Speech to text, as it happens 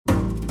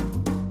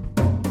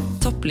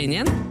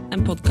Topplinjen,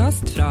 en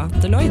podcast fra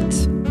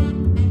Deloitte.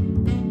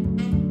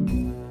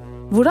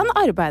 Hvordan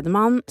arbeider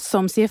man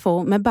som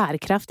CFO med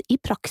bærekraft i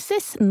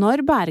praksis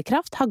når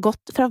bærekraft har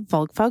gått fra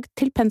valgfag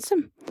til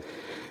pensum?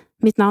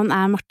 Mitt navn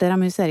Marte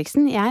Ramus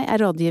Eriksen, jeg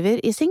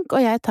rådgiver i Sync,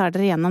 og jeg tar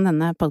dere gjennom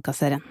denne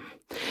podcastserien.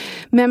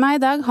 Med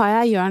meg i dag har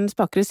jeg Jørn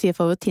Spakerud,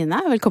 CFO i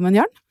Tine.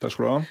 Velkommen, Jørn. Takk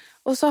skal du ha.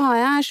 Og så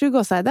har jeg Sjur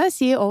Gåseide,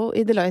 CEO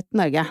i Deloitte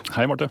Norge.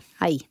 Hei, Marte.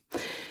 Hei.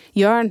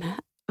 Jørn,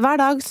 hver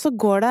dag så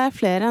går det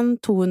flere enn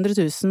 200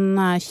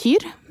 000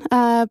 kyr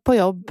på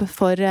jobb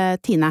for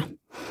Tine.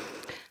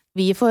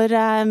 Vi får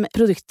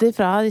produkter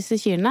fra disse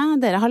kyrne.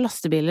 Dere har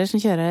lastebiler som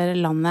kjører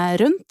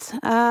landet rundt.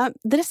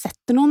 Dere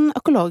setter noen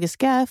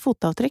økologiske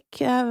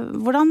fotavtrykk.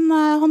 Hvordan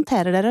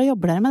håndterer dere og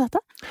jobber dere med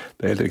dette?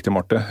 Det helt riktig,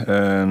 Marte.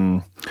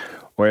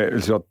 Og jeg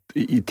vil si at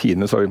i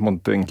Tine så har vi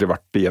egentlig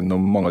vært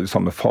igjennom mange av de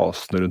samme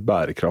fasene rundt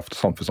bærekraft,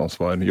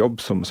 samfunnsansvar, jobb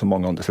som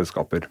mange andre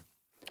selskaper.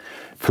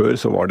 Før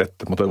så var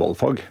dette et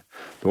valgfag.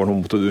 Det var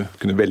noe du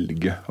kunne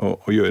velge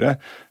å gjøre.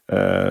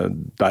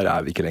 Der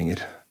vi ikke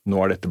lenger.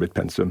 Nå dette blitt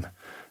pensum.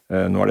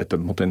 Nå dette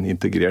en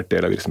integrert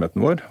del av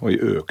virksomheten vår, og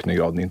i økende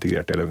grad en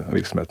integrert del av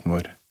virksomheten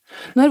vår.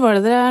 Når var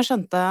det dere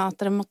skjønte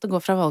at dere måtte gå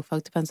fra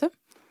valgfag til pensum?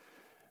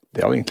 Det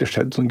har egentlig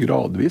skjedd sånn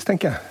gradvis,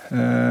 tenker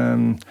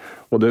jeg.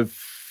 Og det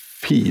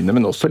fine,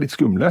 men også litt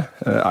skumle,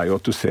 jo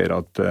at du ser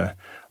at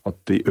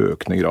i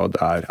økende grad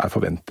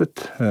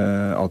forventet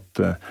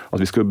at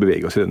vi skal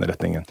bevege oss i denne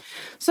retningen.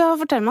 Så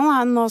fortell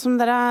meg nå som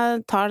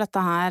dere tar dette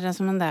her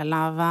som en del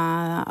av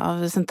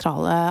det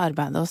sentrale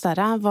arbeidet hos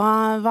dere,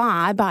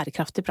 hva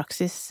bærekraft i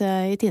praksis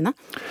i Tine?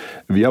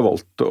 Vi har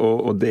valgt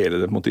å dele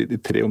det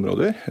i 3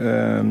 områder.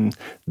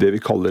 Det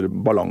vi kaller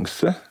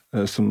balanse,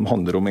 som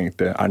handler om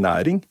egentlig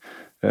ernæring,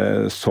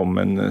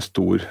 som en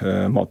stor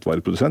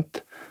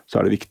matvareprodusent. Så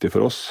det viktig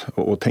for oss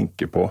å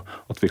tenke på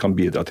at vi kan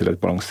bidra til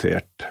et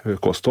balansert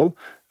kosthold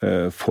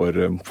for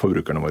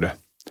forbrukerne våre.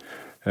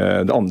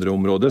 Det andre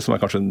området, som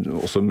kanskje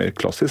også mer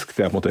klassisk,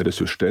 det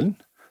ressursdelen.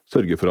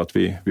 Sørge for at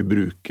vi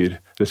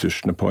bruker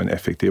ressursene på en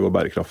effektiv og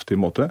bærekraftig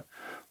måte,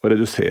 og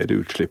redusere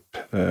utslipp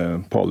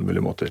på alle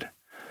mulige måter.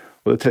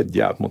 Og det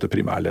tredje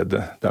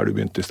primærleddet, der du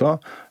begynte i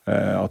stad,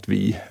 at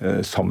vi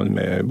sammen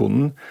med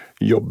bonden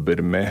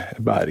jobber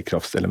med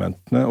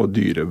bærekraftselementene og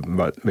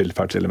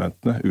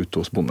dyrevelferdselementene ute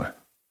hos bonde.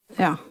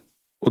 Ja.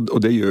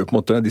 Og det gjør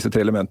disse 3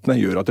 elementene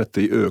gjør at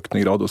dette i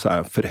økende grad også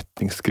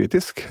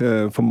forretningskritisk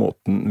for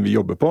måten vi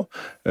jobber på.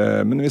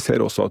 Men vi ser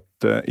også at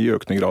i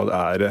økende grad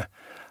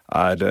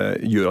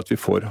gjør at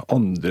vi får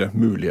andre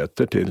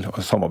muligheter til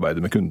å samarbeide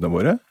med kundene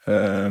våre,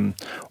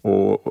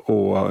 og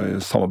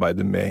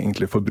samarbeide med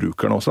egentlig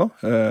forbrukerne også,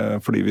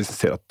 fordi vi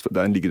ser at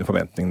det en liggende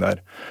forventning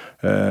der.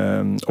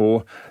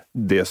 Og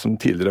det som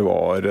tidligere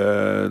var,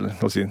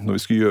 når vi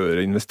skulle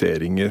gjøre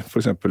investeringer, for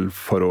eksempel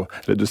for å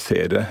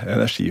redusere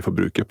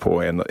energiforbruket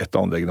på et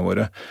av anleggene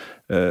våre,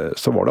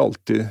 så var det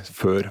alltid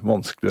før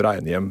vanskelig å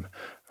regne hjem,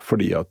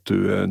 fordi at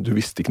du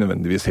visste ikke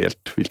nødvendigvis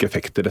helt hvilke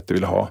effekter dette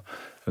ville ha.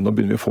 Nå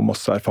begynner vi å få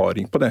masse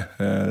erfaring på det,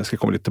 det skal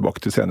jeg komme litt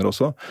tilbake til senere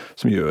også,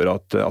 som gjør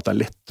at det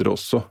lettere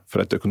også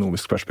fra et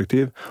økonomisk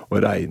perspektiv å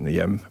regne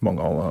hjem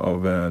mange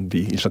av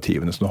de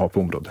initiativene som du har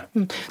på området.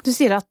 Du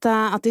sier at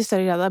i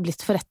større grad har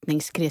blitt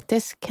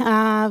forretningskritisk.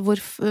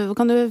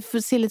 Kan du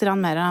si litt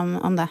mer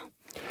om det?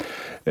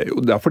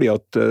 Jo, det fordi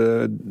at,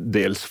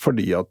 dels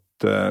fordi at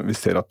vi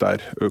ser at det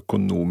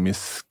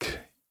økonomisk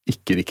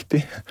ikke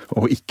riktig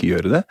å ikke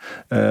gjøre det,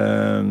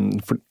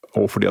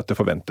 og fordi at det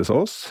forventes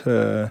av oss.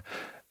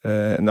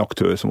 En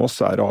aktør som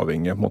oss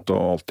avhengig av å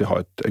alltid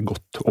ha et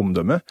godt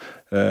omdømme,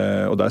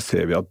 og der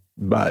ser vi at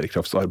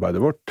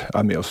bærekraftsarbeidet vårt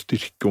med å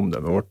styrke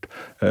omdømmet vårt,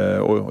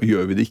 og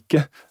gjør vi det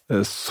ikke,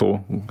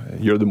 så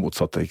gjør det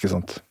motsatte, ikke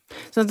sant?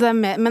 Så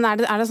men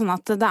det sånn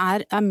at det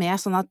med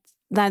sånn at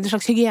det en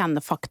slags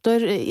hygienefaktor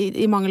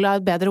i mangel av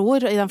et bedre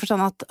ord, i den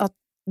forstand at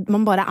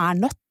man bare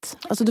nødt?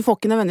 Altså du får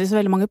ikke nødvendigvis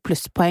veldig mange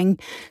plusspoeng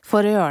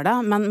for å gjøre det,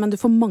 men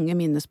du får mange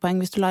minuspoeng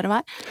hvis du lar det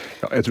være?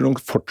 Ja, jeg tror nok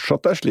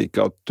fortsatt slik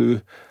at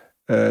du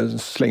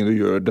så lenge du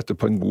gjør dette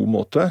på en god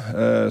måte,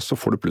 så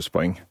får du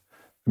plusspoeng.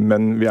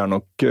 Men vi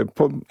nok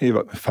i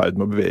ferd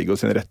med å bevege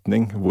oss i en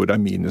retning hvor det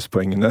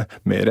minuspoengene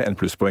mer enn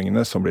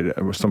plusspoengene som blir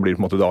på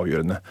en måte det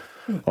avgjørende.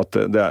 At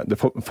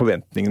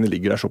forventningene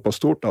ligger der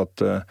såpass stort at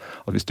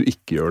hvis du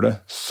ikke gjør det,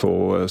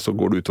 så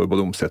går det utover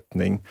både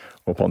omsetning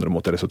og på andre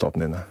måter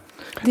resultatene dine.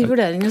 De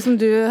vurderingene som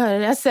du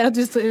hører, jeg ser at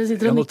du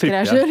sitter og nikker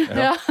her, Sjur.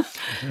 Ja.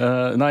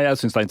 Nei, jeg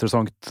synes det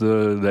interessant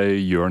det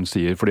Jørn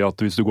sier, fordi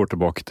at hvis du går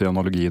tilbake til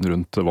analogien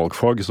rundt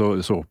valgfag,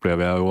 så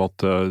opplever jeg jo at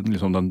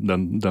liksom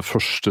det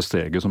første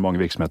steget som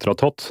mange virksomheter har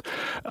tatt,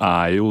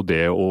 jo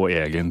det å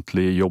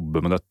egentlig jobbe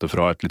med dette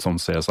fra et litt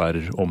sånn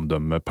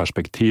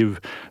CSR-omdømmeperspektiv,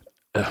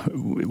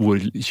 hvor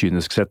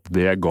kynisk sett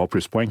det ga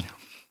plusspoeng.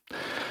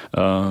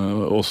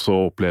 Og så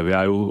opplever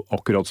jeg jo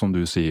akkurat som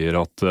du sier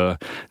at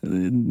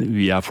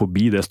vi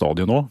forbi det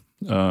stadiet nå,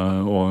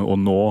 Og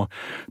nå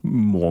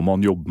må man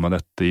jobbe med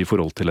dette i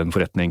forhold til en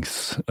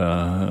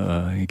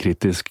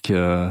forretningskritisk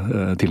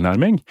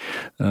tilnærming,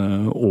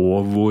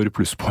 og hvor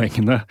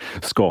plusspoengene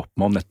skaper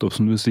man nettopp,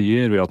 som du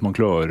sier, ved at man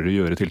klarer å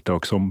gjøre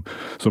tiltak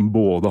som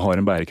både har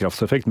en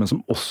bærekraftseffekt, men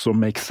som også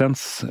makes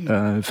sense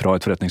fra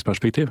et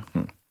forretningsperspektiv.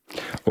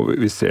 Og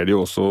vi ser det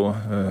jo også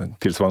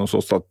tilsvarende hos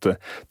oss at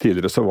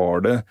tidligere så var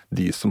det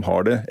de som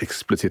har det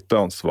eksplisitte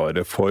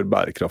ansvaret for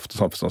bærekraft og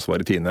samfunnsansvar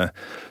i Tine,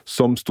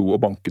 som sto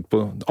og banket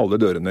på alle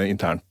dørene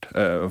internt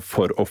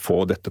for å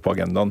få dette på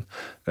agendaen.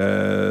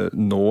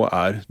 Nå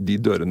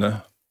de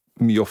dørene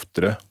mye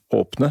oftere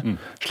åpne,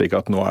 slik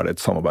at nå det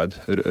et samarbeid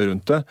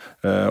rundt det,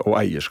 og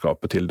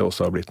eierskapet til det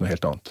også har blitt noe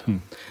helt annet.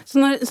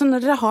 Så når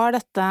dere har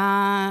dette,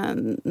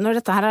 når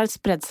dette her har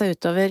spredd seg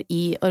utover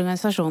i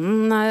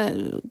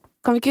organisasjonen,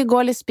 kan vi ikke gå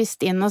litt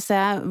spist inn og se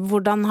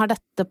hvordan har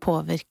dette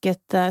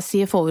påvirket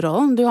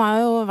CFO-rollen? Du har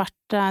jo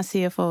vært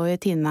CFO i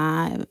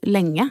Tine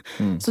lenge,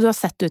 så du har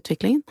sett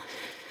utviklingen.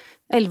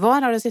 11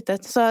 år har du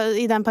sittet, så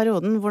i den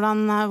perioden,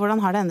 hvordan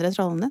har det endret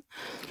rollen din?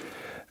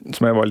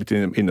 Som jeg var litt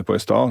inne på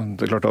i stad,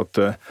 det klart at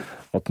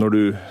når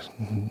vi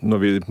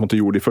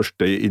gjorde de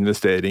første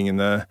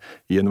investeringene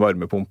i en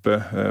varmepumpe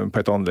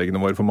på et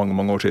anleggene våre for mange,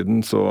 mange år siden,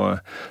 så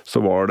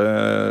var det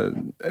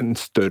en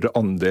større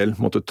andel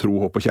tro,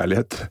 håp og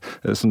kjærlighet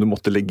som du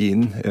måtte legge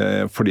inn,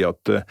 fordi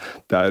at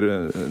og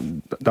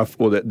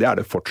det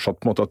det fortsatt,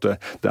 på en måte, at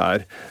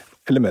det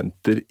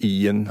elementer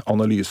i en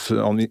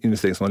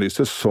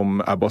investeringsanalyse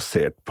som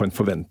basert på en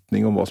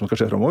forventning om hva som skal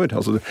skje fremover.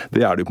 Altså det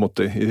det jo på en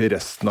måte i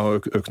resten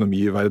av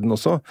økonomiverdenen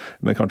også,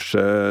 men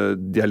kanskje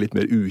de litt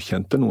mer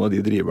ukjente, noen av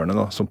de driverne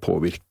da, som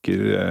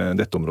påvirker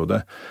dette området.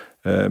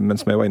 Men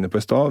som jeg var inne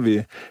på i stad, vi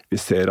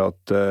ser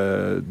at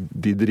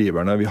de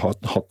driverne vi har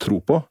hatt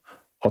tro på,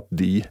 at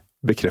de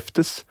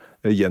bekreftes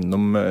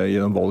gjennom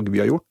valg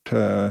vi har gjort.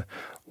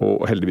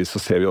 Og heldigvis så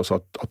ser vi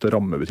også at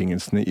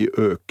rammebetingelsene i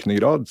økende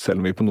grad, selv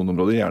om vi på noen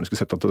områder gjerne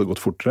skulle sett at det hadde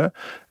gått fortere,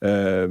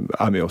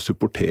 med og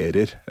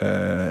supporterer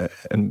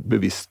en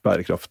bevisst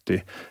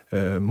bærekraftig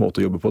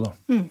måte å jobbe på da.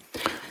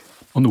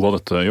 Og noe av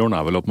dette, Jørn,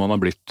 vel at man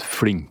har blitt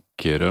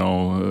flinkere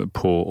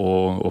på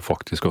å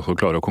faktisk også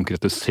klare å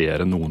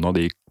konkretisere noen av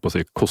de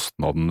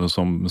kostnadene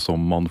som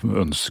man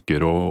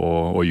ønsker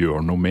å gjøre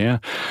noe med.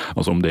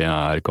 Altså om det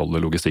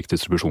kallet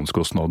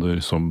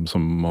logistikk-distribusjonskostnader som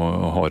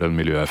har en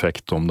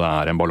miljøeffekt, om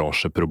det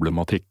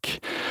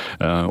emballasjeproblematikk,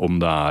 om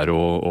det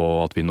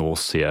og at vi nå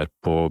ser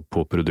på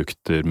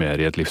produkter mer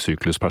i et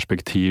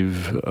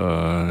livssyklusperspektiv,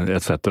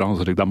 etc.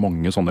 Altså det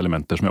mange sånne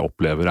elementer som jeg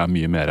opplever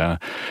mye mer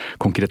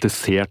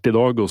konkretisert i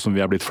dag, og som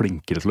vi blitt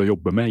flinkere til å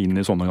jobbe med inn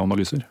i sånne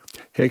analyser.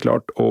 Helt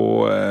klart,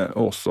 og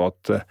også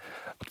at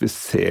vi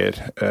ser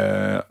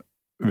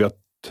ved at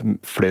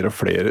flere og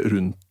flere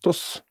rundt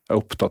oss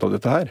opptatt av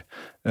dette her,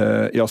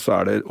 ja,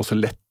 så det også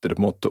lettere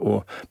på en måte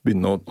å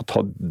begynne å ta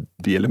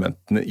de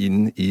elementene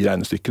inn i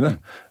regnestykkene.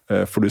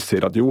 For du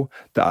ser at jo,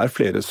 det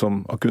flere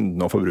som av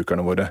kundene og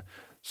forbrukerne våre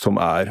som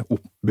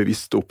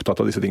bevisst opptatt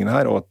av disse tingene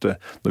her, og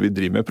at når vi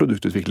driver med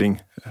produktutvikling,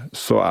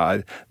 så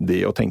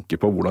det å tenke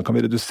på hvordan kan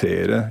vi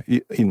redusere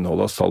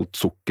innholdet av salt,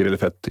 sukker eller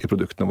fett i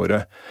produktene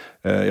våre,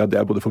 ja,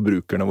 det både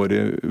forbrukerne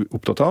våre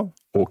opptatt av,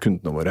 og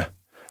kundene våre.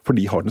 For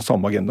de har den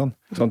samme agendaen.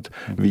 Sant?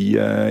 Vi,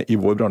 i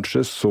vår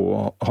bransje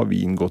så har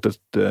vi inngått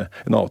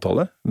en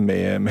avtale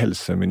med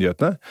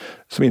helsemyndighetene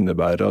som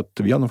innebærer at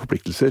vi har noen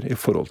forpliktelser i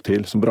forhold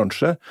til som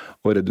bransje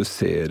å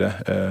redusere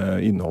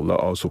innholdet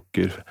av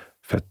sukker,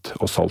 fett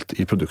og salt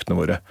i produktene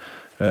våre.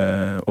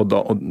 Og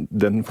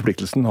den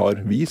forpliktelsen har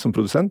vi som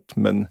produsent,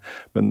 men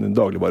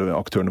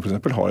dagligvareaktørene for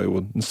eksempel har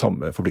jo den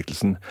samme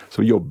forpliktelsen.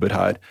 Så vi jobber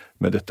her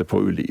med dette på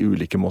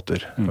ulike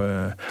måter.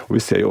 Og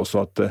vi ser jo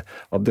også at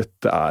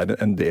dette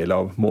en del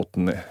av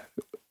måten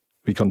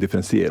vi kan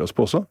differensiere oss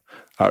på også.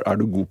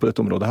 Du god på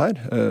dette området her,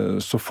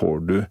 så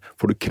får du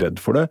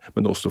kred for det,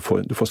 men også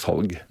du får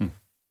salg.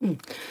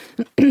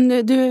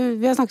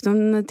 Vi har snakket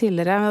om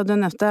tidligere, og du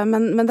nevnte,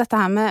 men dette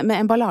her med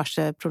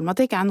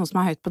emballasjeproblematikk noe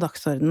som høyt på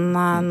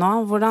dagsordenen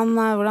nå.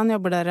 Hvordan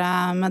jobber dere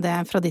med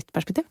det fra ditt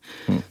perspektiv?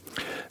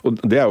 Og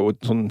det jo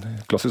et sånn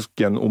klassisk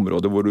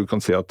område hvor du kan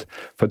se at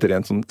fra et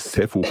rent sånn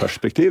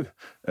CFO-perspektiv,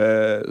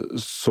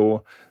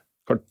 så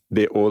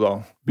det å da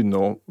begynne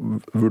å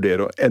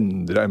vurdere å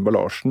endre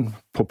emballasjen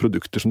på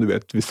produkter som du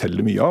vet vi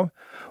selger mye av,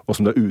 og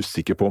som du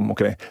usikker på om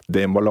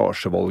det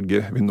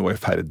emballasjevalget vi nå i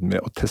ferd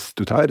med å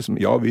teste ut her, som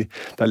ja,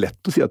 det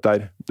lett å si at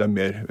det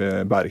mer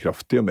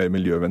bærekraftig og mer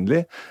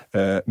miljøvennlig,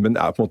 men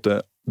på en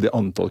måte det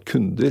antall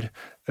kunder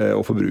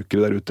og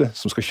forbrukere der ute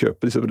som skal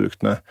kjøpe disse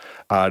produktene,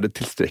 det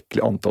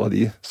tilstrekkelig antall av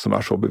de som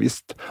så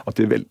bevisst at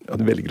de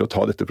velger å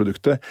ta dette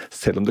produktet,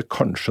 selv om det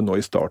kanskje nå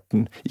i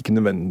starten ikke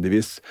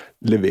nødvendigvis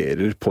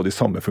leverer på de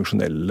samme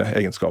funksjonelle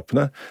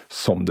egenskapene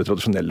som det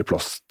tradisjonelle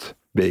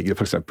plastbeger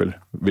for eksempel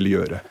vil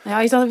gjøre.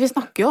 Ja, vi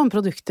snakker jo om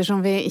produkter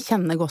som vi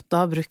kjenner godt og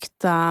har brukt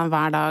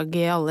hver dag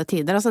i alle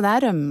tider. Altså det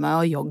rømme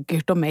og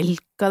yoghurt og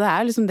melk, og det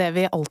liksom det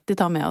vi alltid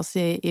tar med oss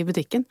i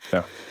butikken.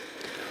 Ja.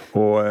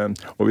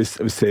 Og vi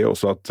ser jo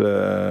også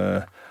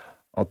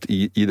at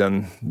i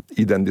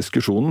den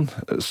diskusjonen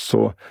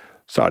så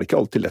så det ikke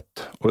alltid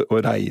lett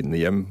å regne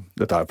hjem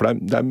dette her, for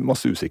det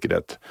masse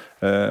usikkerhet.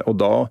 Og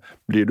da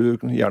blir du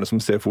gjerne som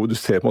CFO, du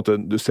ser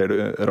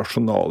det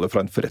rasjonale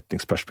fra en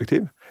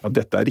forretningsperspektiv. Ja,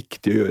 dette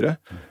riktig å gjøre,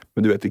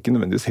 men du vet ikke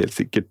nødvendigvis helt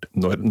sikkert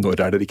når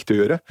det riktig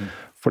å gjøre.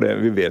 For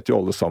vi vet jo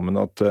alle sammen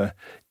at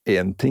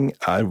en ting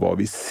hva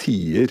vi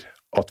sier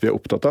at vi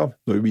opptatt av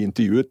når vi blir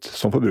intervjuet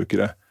som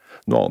forbrukere.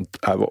 Noe annet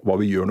hva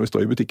vi gjør når vi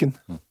står i butikken.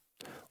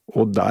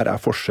 Og der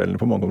forskjellene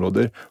på mange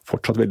områder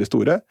fortsatt veldig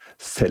store,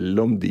 selv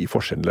om de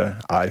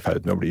forskjellene i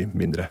ferd med å bli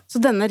mindre. Så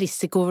denne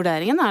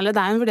risikovurderingen, eller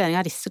det en vurdering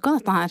av risiko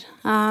dette her,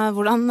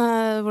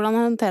 hvordan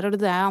håndterer du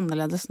det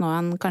annerledes nå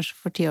enn kanskje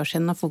for 10 år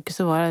siden når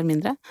fokuset var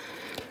mindre?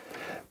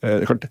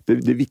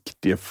 Det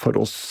viktige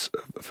for oss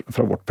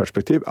fra vårt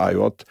perspektiv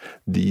jo at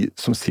de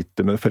som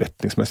sitter med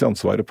forretningsmessig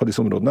ansvaret på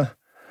disse områdene,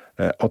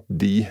 at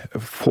de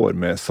får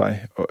med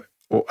seg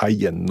og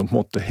gjennom på en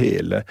måte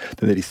hele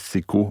den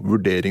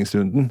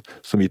risikovurderingsrunden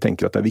som vi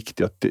tenker at det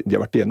viktig at de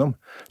har vært igjennom.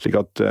 Slik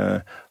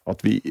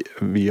at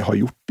vi har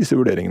gjort disse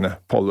vurderingene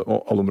på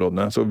alle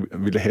områdene, så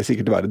vil det helt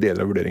sikkert være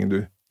deler av vurderingen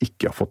du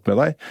ikke har fått med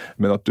deg,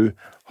 men at du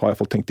har i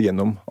hvert fall tenkt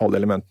igjennom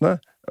alle elementene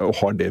og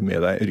har det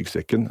med deg i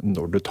ryggsekken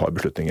når du tar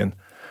beslutningen.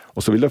 Og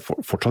så vil det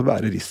fortsatt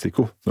være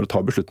risiko når du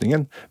tar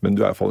beslutningen, men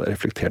du i hvert fall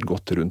reflektert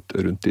godt rundt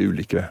de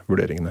ulike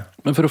vurderingene.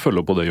 Men for å følge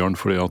opp på det, Jørn,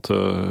 fordi at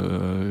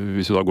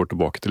hvis vi da går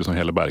tilbake til liksom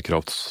hele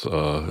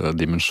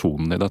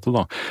bærekraftsdimensjonen i dette,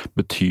 da,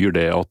 betyr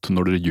det at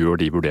når dere gjør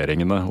de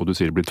vurderingene, og du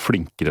sier blitt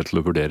flinkere til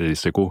å vurdere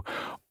risiko,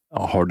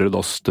 har dere da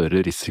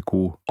større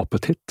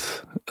risikoappetitt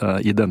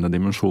i denne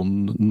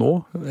dimensjonen nå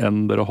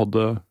enn dere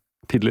hadde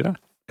tidligere?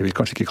 Jeg vil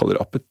kanskje ikke kalle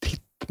det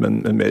appetitt, men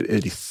mer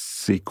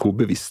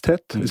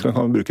risikobevissthet, hvis man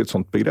kan bruke et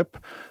sånt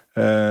begrep.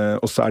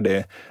 Og så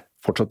det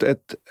fortsatt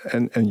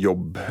en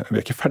jobb. Vi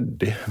ikke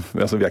ferdig,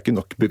 altså vi ikke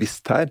nok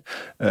bevisst her,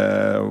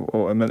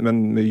 men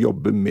vi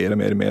jobber mer og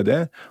mer med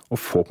det,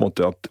 og få på en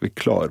måte at vi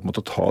klarer på en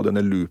måte å ta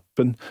denne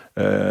loopen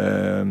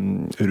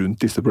rundt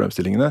disse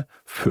problemstillingene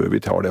før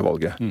vi tar det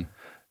valget.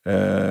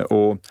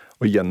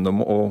 Og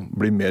gjennom å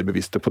bli mer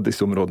bevisste på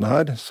disse områdene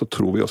her, så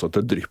tror vi også at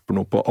det drypper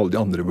noe på alle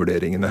de andre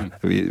vurderingene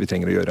vi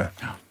trenger å gjøre.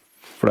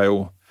 For det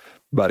jo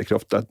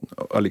bærekraft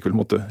allikevel en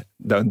måte,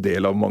 det en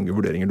del av mange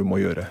vurderinger du må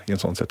gjøre i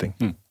en sånn setting.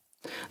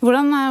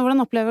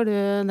 Hvordan opplever du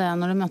det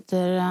når du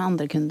møter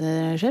andre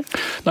kunder, Sjur?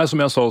 Nei,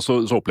 som jeg sa,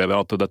 så opplever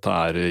jeg at dette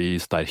i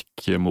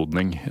sterk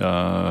modning,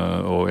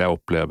 og jeg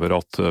opplever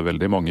at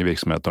veldig mange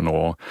virksomheter nå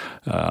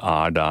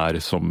der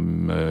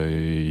som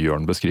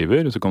Jørn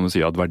beskriver. Så kan du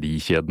si at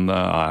verdikjedene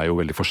jo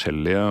veldig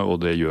forskjellige,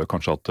 og det gjør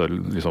kanskje at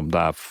liksom,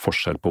 det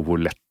forskjell på hvor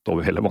lett og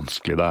hvor heller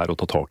vanskelig det å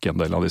ta tak i en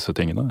del av disse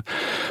tingene.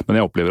 Men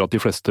jeg opplever at de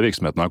fleste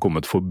virksomhetene har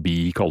kommet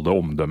forbi, kall det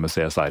omdømme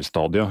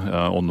CSR-stadiet,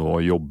 og nå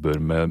jobber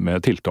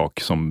med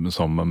tiltak som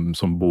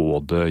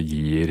både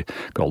gir,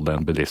 kall det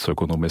en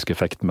bedriftsøkonomisk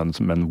effekt, men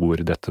hvor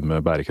dette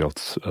med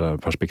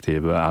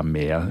bærekraftsperspektivet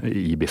med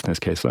i business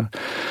case.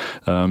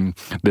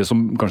 Det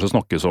som kanskje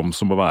snakkes om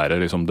som å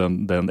være liksom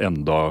den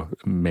enda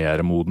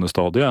mer modne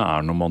stadiet,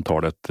 når man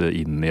tar dette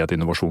inn i et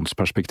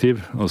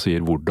innovasjonsperspektiv og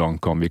sier hvordan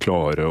kan vi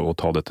klare å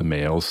ta dette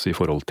med oss i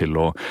forhold til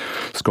å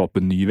skape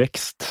ny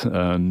vekst,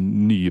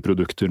 nye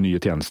produkter, nye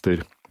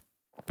tjenester,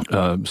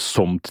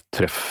 som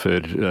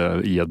treffer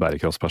i et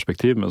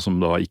bærekraftsperspektiv, men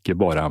som da ikke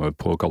bare med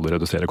på å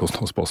redusere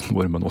kostnadsbasen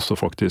vår, men også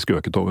faktisk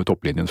øke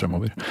topplinjen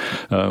fremover.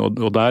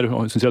 Og der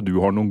synes jeg du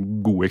har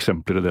noen gode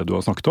eksempler i det du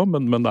har snakket om,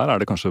 men der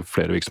det kanskje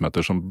flere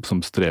virksomheter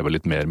som strever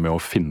litt mer med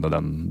å finne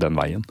den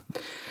veien.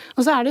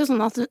 Og så det jo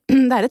sånn at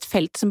det et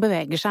felt som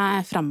beveger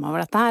seg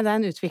fremover dette her. Det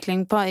en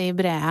utvikling i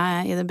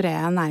det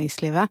brede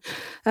næringslivet.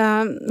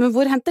 Men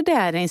hvor henter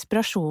dere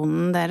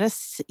inspirasjonen deres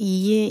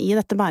i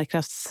dette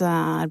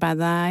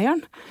bærekraftsarbeidet,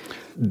 Jørn?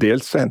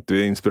 Dels så henter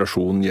vi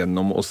inspirasjon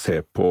gjennom å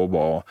se på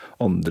hva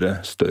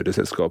andre større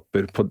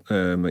selskaper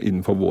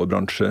innenfor vår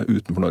bransje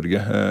utenfor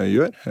Norge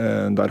gjør.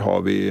 Der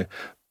har vi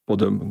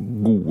både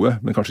gode,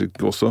 men kanskje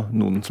også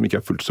noen som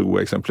ikke fullt så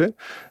gode eksempler,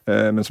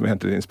 men som vi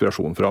henter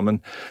inspirasjon fra. Men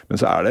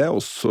så det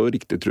også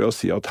riktig, tror jeg, å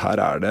si at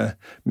her det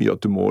mye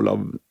at du må la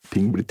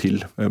ting bli til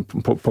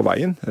på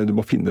veien. Du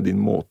må finne din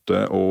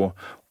måte og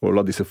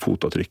la disse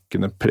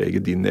fotavtrykkene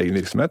prege din egen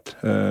virksomhet.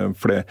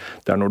 For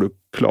det når du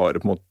klarer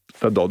på en måte,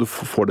 det da du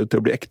får det til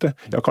å bli ekte.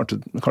 Ja,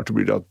 kanskje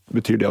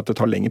betyr det at det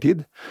tar lengre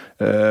tid,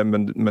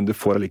 men du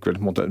får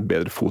allikevel på en måte en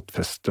bedre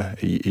fotfeste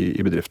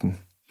i bedriften.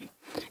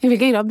 I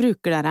hvilken grad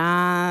bruker dere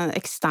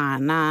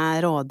eksterne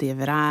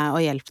rådgivere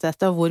og hjelp til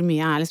dette, og hvor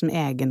mye liksom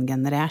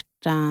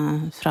egengenerert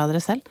fra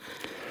dere selv?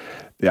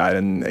 Det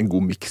en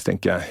god miks,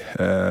 tenker jeg.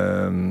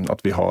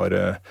 At vi har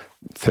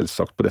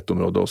selvsagt på dette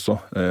området også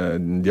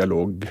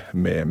dialog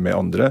med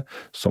andre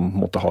som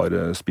har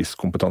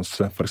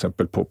spisskompetanse, for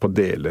eksempel på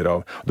deler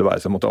av det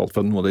være seg alt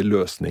fra noen av de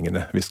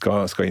løsningene vi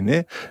skal inn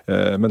i,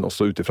 men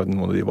også utifra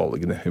noen av de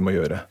valgene vi må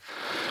gjøre.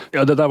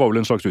 Ja, det der var vel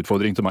en slags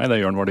utfordring til meg, det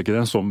Jørn, var det ikke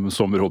det,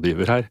 som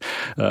rådgiver her.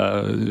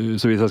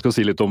 Så hvis jeg skal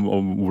si litt om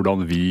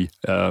hvordan vi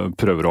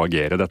prøver å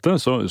agere dette,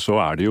 så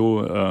det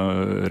jo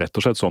rett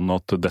og slett sånn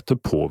at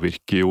dette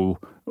påvirker jo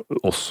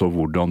også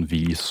hvordan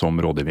vi som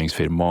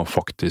rådgivningsfirma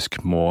faktisk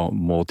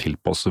må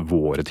tilpasse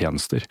våre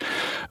tjenester,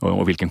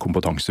 og hvilken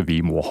kompetanse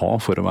vi må ha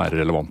for å være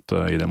relevante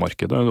i det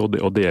markedet.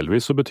 Og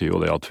delvis så betyr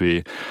jo det at vi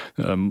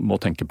må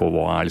tenke på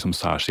hva liksom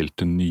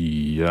særskilte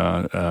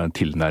nye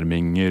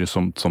tilnærminger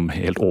som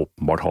helt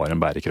åpenbart har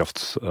en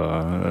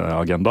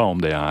bærekraftsagenda, om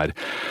det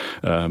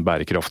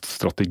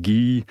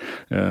bærekraftsstrategi,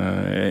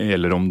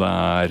 eller om det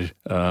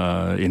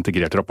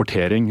integrert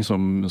rapportering,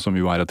 som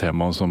jo et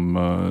tema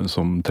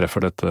som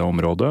treffer dette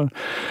området.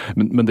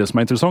 Men det som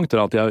interessant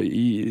at jeg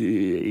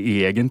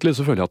egentlig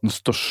så føler jeg at den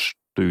største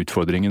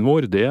utfordringen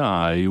vår, det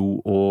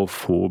jo å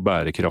få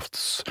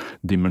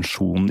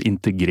bærekraftsdimensjonen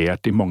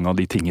integrert i mange av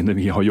de tingene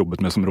vi har jobbet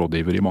med som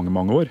rådgiver i mange,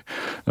 mange år,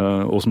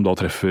 og som da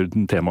treffer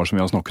temaer som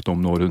vi har snakket om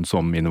nå rundt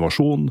som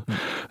innovasjon,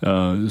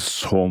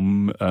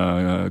 som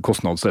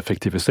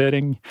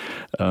kostnadseffektivisering,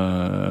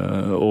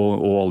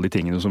 og alle de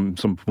tingene som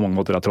på mange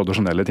måter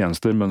tradisjonelle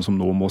tjenester, men som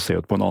nå må se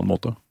ut på en annen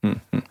måte.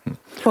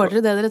 Får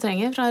dere det dere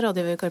trenger fra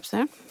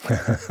rådgiverkorpset?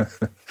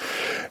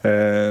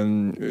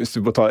 Hvis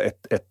vi må ta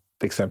et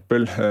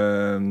eksempel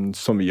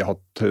som vi har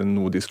hatt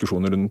noen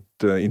diskusjoner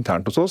rundt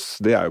internt hos oss,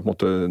 det jo på en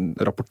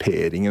måte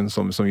rapporteringen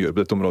som vi gjør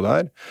på dette området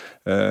her.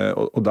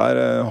 Og der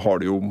har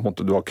du jo på en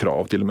måte, du har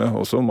krav til og med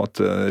også om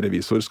at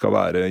revisor skal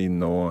være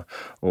inne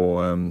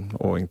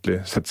og egentlig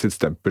sette sitt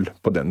stempel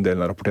på den delen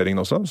av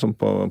rapporteringen også, som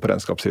på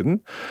regnskapssiden.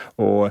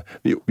 Og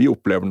vi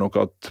opplever nok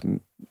at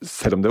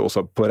selv om det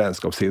også på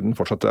regnskapssiden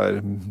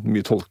fortsatt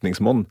mye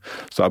tolkningsmonn,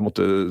 så på en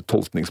måte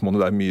tolkningsmonnet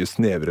der mye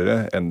snevrere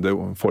enn det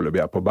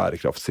foreløpig på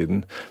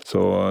bærekraftssiden.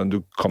 Så du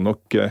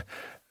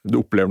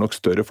opplever nok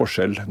større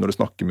forskjell når du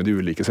snakker med de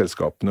ulike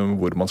selskapene om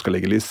hvor man skal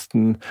legge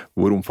listen,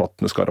 hvor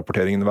omfattende skal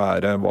rapporteringen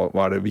være,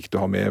 hva det viktig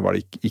å ha med, hva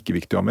det ikke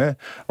viktig å ha med.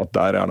 At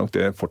der nok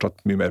det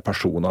fortsatt mye mer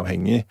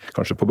personavhengig,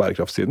 kanskje på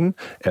bærekraftsiden,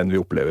 enn vi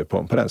opplever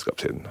på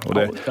regnskapssiden.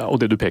 Og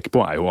det du peker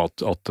på jo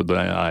at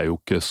det jo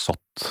ikke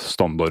satt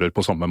standarder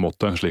på samme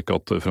måte, slik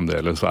at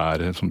fremdeles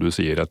som du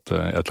sier,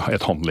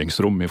 et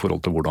handlingsrom i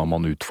forhold til hvordan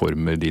man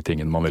utformer de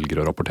tingene man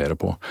velger å rapportere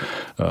på.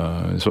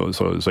 Så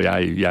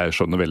jeg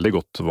skjønner veldig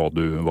godt hva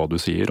du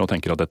sier, og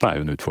tenker at dette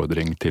jo en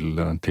utfordring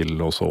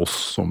til også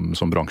oss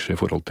som bransje i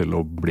forhold til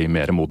å bli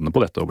mer modne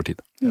på dette over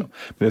tid. Ja.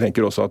 Men jeg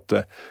tenker også at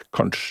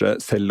kanskje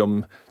selv om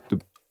du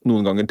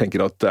noen ganger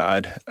tenker at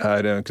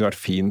det kunne vært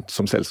fint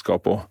som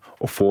selskap å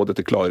få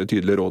dette klare,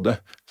 tydelige rådet,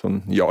 sånn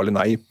ja eller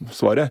nei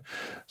svaret,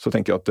 så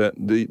tenker jeg at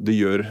det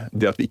gjør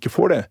det at vi ikke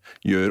får det,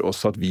 gjør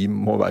også at vi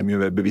må være mye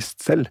mer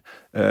bevisst selv.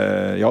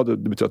 Ja, det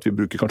betyr at vi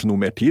bruker kanskje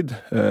noe mer tid,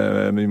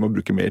 men vi må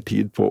bruke mer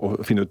tid på å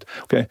finne ut,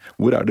 ok,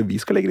 hvor det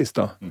vi skal legge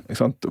lista? Ikke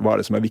sant? Hva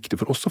det som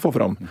viktig for oss å få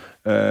fram?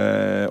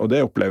 Og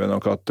det opplever jeg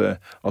nok at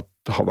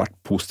det har vært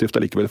positivt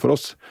allikevel for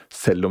oss,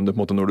 selv om det på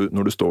en måte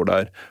når du står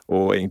der,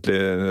 og egentlig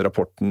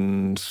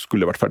rapporten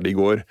skulle vært ferdig i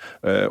går,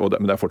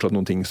 men det fortsatt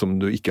noen ting som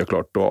du ikke har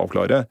klart å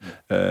avklare,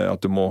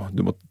 at du må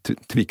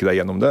tvike deg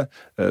gjennom det,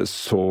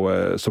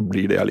 så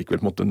blir det allikevel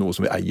på en måte noe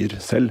som vi eier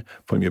selv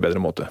på en mye bedre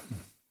måte.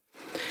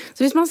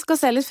 Så hvis man skal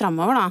se litt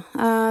fremover da,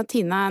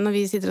 Tine, når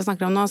vi sitter og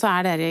snakker om nå, så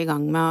dere i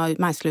gang med å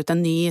meisle ut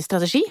en ny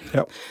strategi.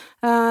 Ja.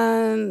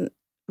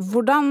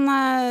 På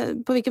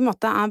hvilken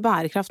måte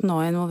bærekraft nå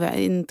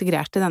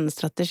integrert i denne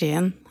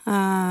strategien?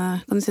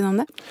 Kan du si noe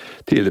om det?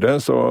 Tidligere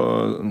så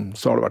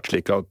har det vært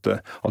slik at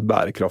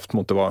bærekraft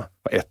var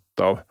ett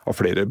av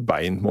flere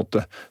bein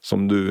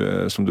som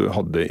du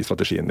hadde i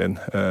strategien din.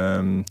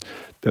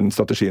 Den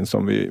strategien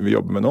som vi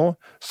jobber med nå,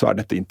 så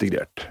dette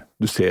integrert.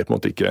 Du ser på en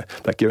måte ikke,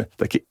 det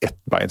er ikke ett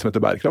bein som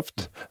heter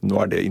bærekraft.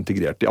 Nå det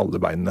integrert i alle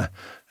beinene.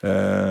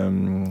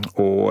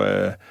 Og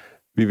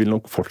vi vil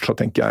nok fortsatt,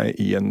 tenker jeg,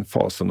 i en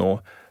fase nå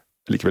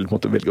likevel på en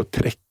måte velge å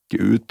trekke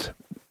ut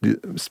de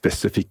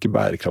spesifikke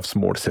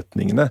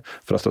bærekraftsmålsetningene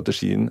fra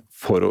strategien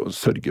for å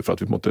sørge for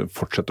at vi på en måte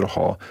fortsetter å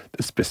ha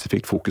det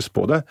spesifikt fokus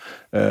på det.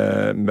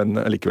 Men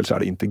likevel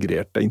så det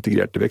integrert. Det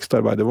integrert i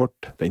vekstarbeidet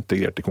vårt, det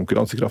integrert i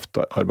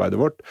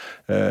konkurransekraftarbeidet vårt,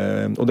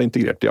 og det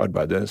integrert i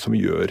arbeidet som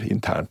vi gjør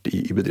internt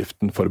i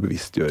bedriften for å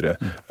bevisstgjøre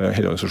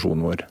hele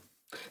organisasjonen vår.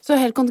 Så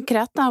helt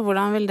konkret da,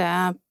 hvordan vil det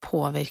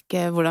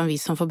påvirke hvordan vi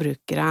som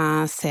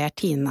forbrukere ser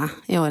Tine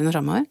i årene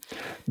fremover?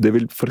 Det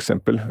vil for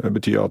eksempel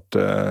bety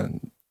at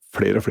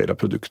flere og flere av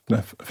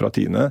produktene fra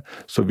Tine,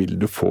 så vil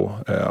du få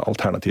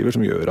alternativer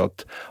som gjør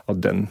at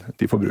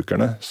de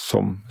forbrukerne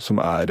som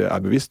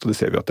bevisst, og det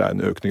ser vi at det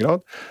en økende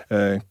grad,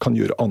 kan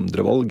gjøre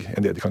andre valg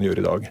enn det de kan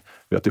gjøre i dag,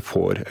 ved at de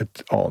får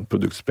et annet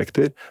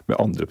produktspekter med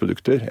andre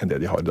produkter enn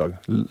det de har i dag.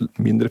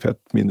 Mindre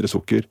fett, mindre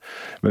sukker,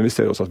 men vi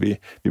ser også at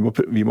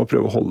vi må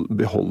prøve å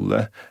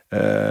beholde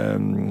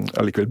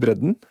allikevel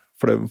bredden,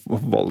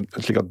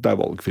 slik at det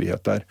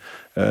valgfrihet der.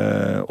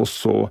 Og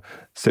så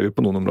ser vi på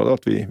noen områder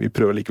at vi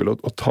prøver likevel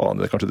å ta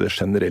ned kanskje det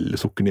generelle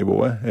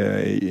sukkernivået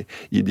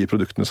i de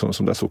produktene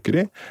som det sukker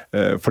i,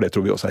 for det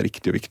tror vi også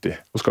riktig og viktig.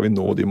 Og skal vi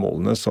nå de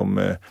målene som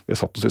vi har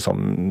satt oss i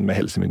sammen med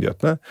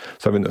helsemyndighetene,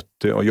 så vi nødt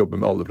til å jobbe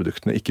med alle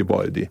produktene, ikke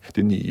bare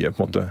de nye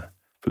på en måte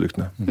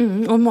produktene.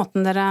 Og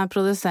måten dere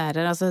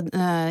produserer, altså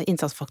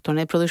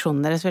innsatsfaktorene i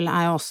produksjonen deres jo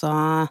også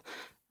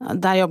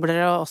Der jobber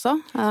dere også.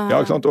 Ja,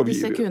 ikke sant? Og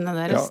disse kuene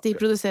deres, de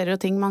produserer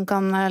jo ting man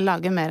kan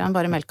lage mer enn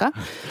bare melka.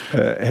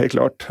 Helt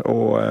klart,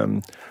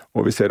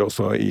 og vi ser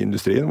også i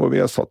industrien hvor vi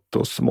har satt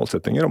oss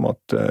målsettinger om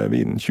at vi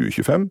innen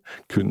 2025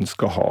 kun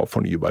skal ha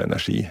fornybar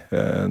energi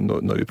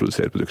når vi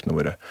produserer produktene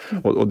våre.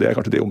 Og det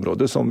kanskje det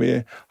området som vi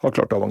har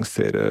klart å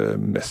avansere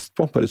mest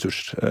på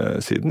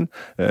ressurssiden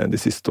de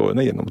siste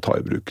årene gjennom å ta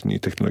i bruk ny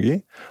teknologi,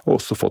 og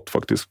også fått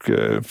faktisk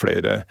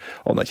flere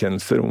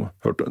anerkjennelser om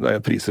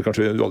priser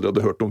kanskje du aldri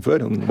hadde hørt om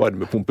før, en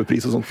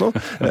varmepumpepris og sånt nå,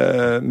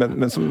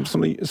 men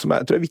som jeg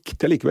tror er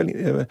viktig likevel,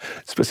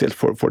 spesielt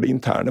for det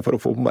interne, for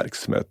å få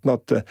oppmerksomheten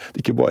at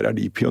det ikke bare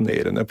de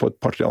pionerene på et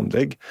par-tre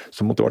anlegg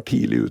som måtte være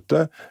tidlig ute,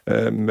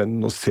 men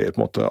nå ser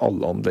på en måte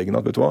alle anleggene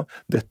at vet du hva,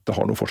 dette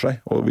har noe for seg.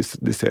 Og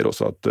de ser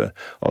også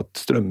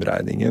at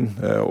strømregningen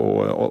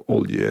og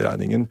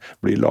oljeregningen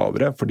blir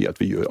lavere fordi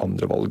at vi gjør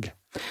andre valg.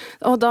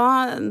 Og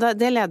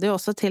det leder jo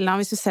også til,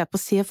 hvis du ser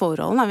på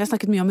CFO-rollen, vi har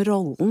snakket mye om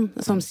rollen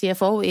som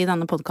CFO i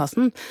denne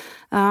podcasten,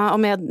 og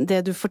med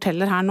det du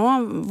forteller her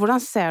nå, hvordan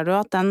ser du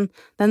at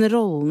den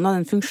rollen og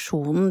den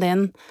funksjonen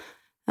din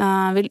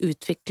vil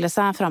utvikle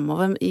seg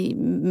fremover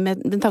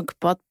med tanke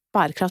på at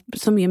bærekraft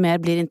så mye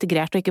mer blir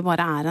integrert og ikke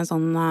bare er en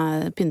sånn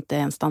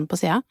pyntegjenstand på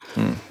siden?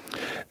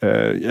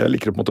 Jeg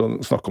liker på en måte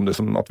å snakke om det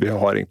som at vi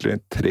har egentlig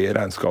 3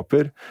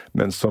 regnskaper,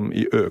 men som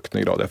i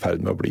økende grad er i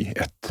ferd med å bli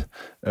ett.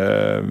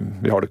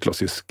 Vi har det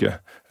klassiske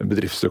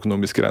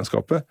bedriftsøkonomiske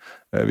regnskapet,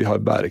 vi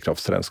har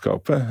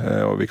bærekraftsregnskapet,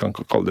 og vi kan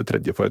kalle det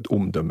tredje for et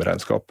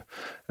omdømmeregnskap.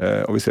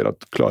 Og vi ser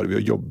at klarer vi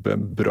å jobbe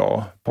bra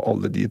på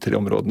alle de 3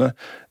 områdene,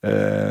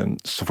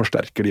 så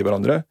forsterker de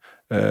hverandre,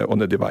 og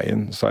ned i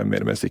veien så er jeg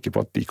mer og mer sikker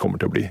på at de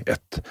kommer til å bli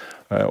ett.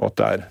 Og at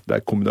det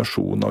er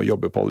kombinasjonen av å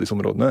jobbe på alle disse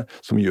områdene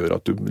som gjør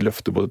at du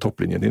løfter både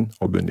topplinjen din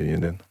og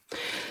bunnlinjen din.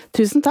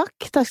 Tusen takk.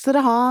 Takk skal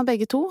dere ha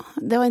begge to.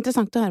 Det var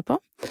interessant å høre på.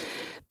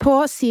 På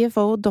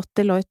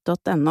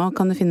cfo.deloitte.no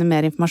kan du finne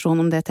mer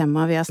informasjon om det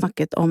temaet vi har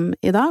snakket om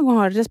i dag, og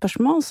har dere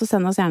spørsmål så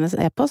send oss gjerne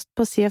e-post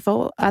på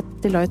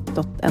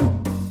cfo@deloitte.no.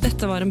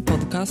 Dette var en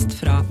podcast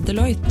fra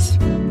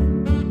Deloitte.